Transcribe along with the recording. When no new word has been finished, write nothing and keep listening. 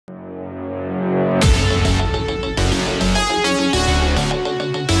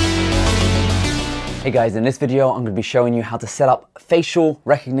Hey guys, in this video I'm going to be showing you how to set up facial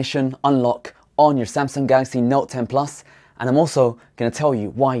recognition unlock on your Samsung Galaxy Note 10 Plus, and I'm also going to tell you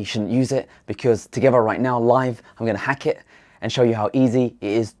why you shouldn't use it, because together right now live I'm going to hack it and show you how easy it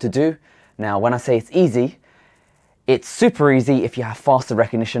is to do. Now when I say it's easy, it's super easy if you have faster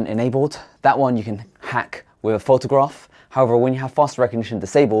recognition enabled. That one you can hack with a photograph. However, when you have faster recognition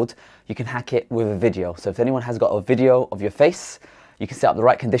disabled, you can hack it with a video. So if anyone has got a video of your face, you can set up the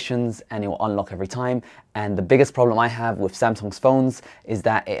right conditions and it will unlock every time. And the biggest problem I have with Samsung's phones is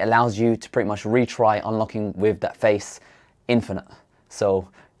that it allows you to pretty much retry unlocking with that face infinite. So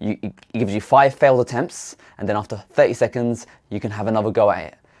it gives you 5 failed attempts, and then after 30 seconds, you can have another go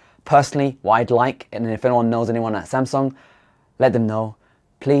at it. Personally, what I'd like, and if anyone knows anyone at Samsung, let them know,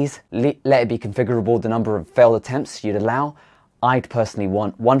 please let it be configurable the number of failed attempts you'd allow. I'd personally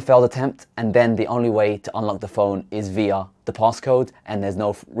want 1 failed attempt, and then the only way to unlock the phone is via the passcode, and there's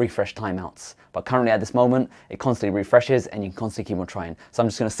no refresh timeouts. But currently at this moment, it constantly refreshes and you can constantly keep on trying. So I'm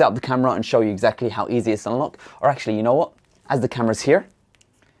just going to set up the camera and show you exactly how easy it is to unlock. Or actually, you know what? As the camera's here,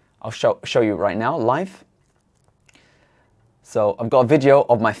 I'll show you right now, live. So I've got a video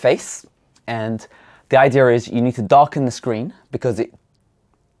of my face, and the idea is you need to darken the screen because it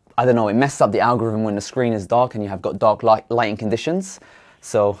messes up the algorithm when the screen is dark and you have got dark lighting conditions.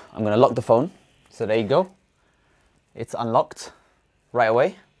 So I'm going to lock the phone. So there you go. It's unlocked right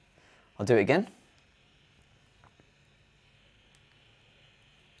away. I'll do it again.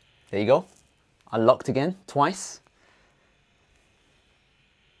 There you go. Unlocked again, twice.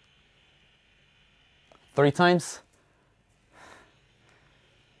 3 times.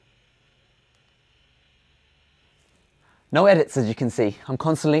 No edits, as you can see. I'm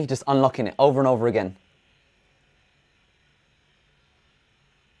constantly just unlocking it over and over again.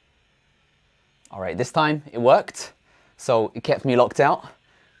 All right, this time it worked. So it kept me locked out.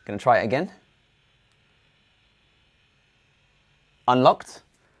 Gonna try it again. Unlocked.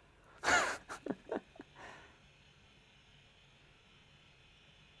 All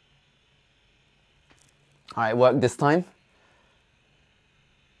right, it worked this time.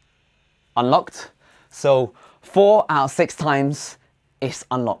 Unlocked. So 4 out of 6 times it's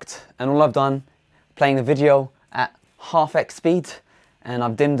unlocked. And all I've done, playing the video at half-x speed, and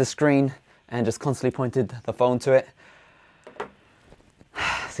I've dimmed the screen and just constantly pointed the phone to it.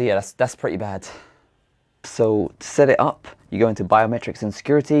 So yeah, that's pretty bad. So to set it up, you go into biometrics and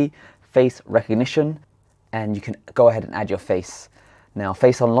security, face recognition, and you can go ahead and add your face. Now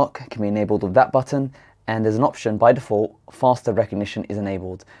face unlock can be enabled with that button, and there's an option by default, faster recognition is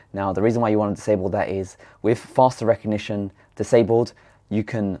enabled. Now the reason why you want to disable that is with faster recognition disabled, you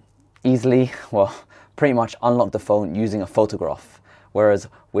can easily, well, pretty much unlock the phone using a photograph. Whereas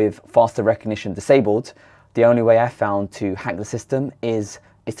with faster recognition disabled, the only way I found to hack the system is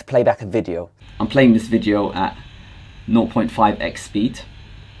to play back a video. I'm playing this video at 0.5x speed.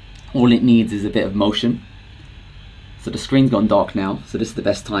 All it needs is a bit of motion. So the screen's gone dark now, so this is the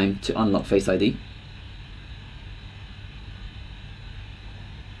best time to unlock Face ID.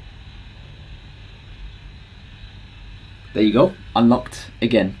 There you go, unlocked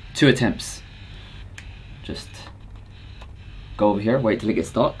again, 2 attempts. Just go over here, wait till it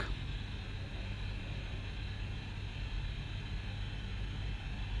gets dark.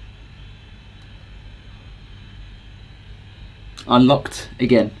 Unlocked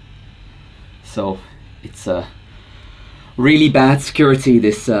again. So it's really bad security,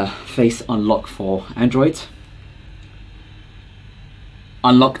 this face unlock for Android.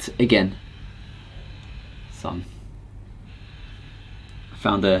 Unlocked again. So I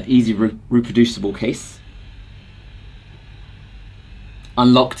found an easy reproducible case.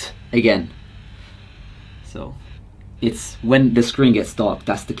 Unlocked again. So it's when the screen gets dark,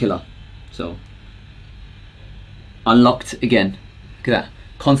 that's the killer. So unlocked again. Look at that,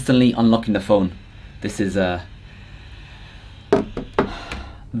 constantly unlocking the phone. This is the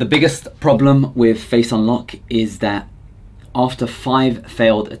biggest problem with face unlock is that after 5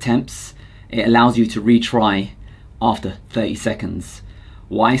 failed attempts, it allows you to retry after 30 seconds.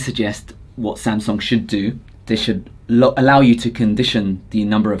 What I suggest what Samsung should do, they should allow you to condition the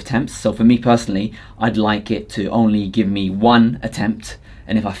number of attempts. So for me personally, I'd like it to only give me 1 attempt,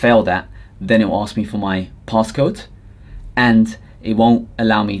 and if I fail that, then it will ask me for my passcode, and it won't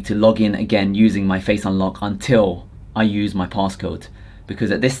allow me to log in again using my face unlock until I use my passcode.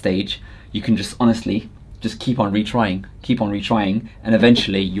 Because at this stage, you can just honestly just keep on retrying, and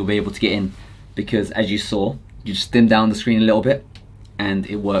eventually you'll be able to get in, because as you saw, you just dim down the screen a little bit and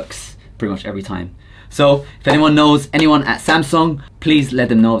it works pretty much every time. So if anyone knows anyone at Samsung, please let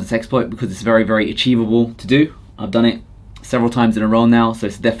them know of this exploit, because it's very, very achievable to do. I've done it several times in a row now, so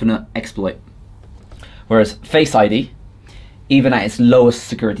it's a definite exploit. Whereas Face ID, even at its lowest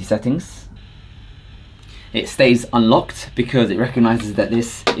security settings, it stays unlocked because it recognizes that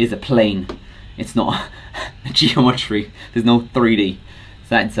this is a plane. It's not a geometry. There's no 3D. So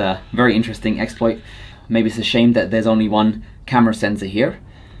that's a very interesting exploit. Maybe it's a shame that there's only one camera sensor here,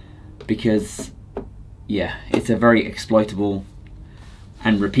 because yeah, it's a very exploitable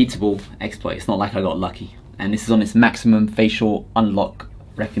and repeatable exploit. It's not like I got lucky. And this is on its maximum facial unlock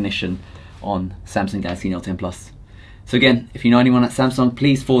recognition on Samsung Galaxy Note 10 Plus. So again, if you know anyone at Samsung,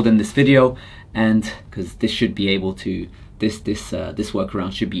 please forward them this video, and because this should be able to, this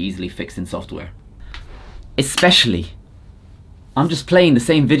workaround should be easily fixed in software. Especially, I'm just playing the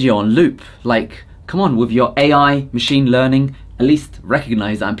same video on loop. Like, come on, with your AI, machine learning, at least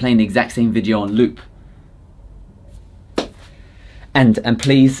recognize that I'm playing the exact same video on loop. And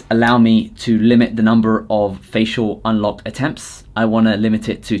please allow me to limit the number of facial unlock attempts. I want to limit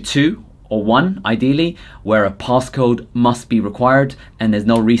it to 2 or 1, ideally, where a passcode must be required and there's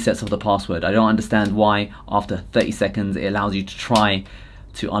no resets of the password. I don't understand why after 30 seconds it allows you to try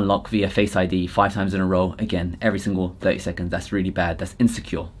to unlock via Face ID 5 times in a row, again, every single 30 seconds. That's really bad. That's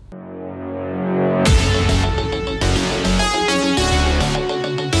insecure.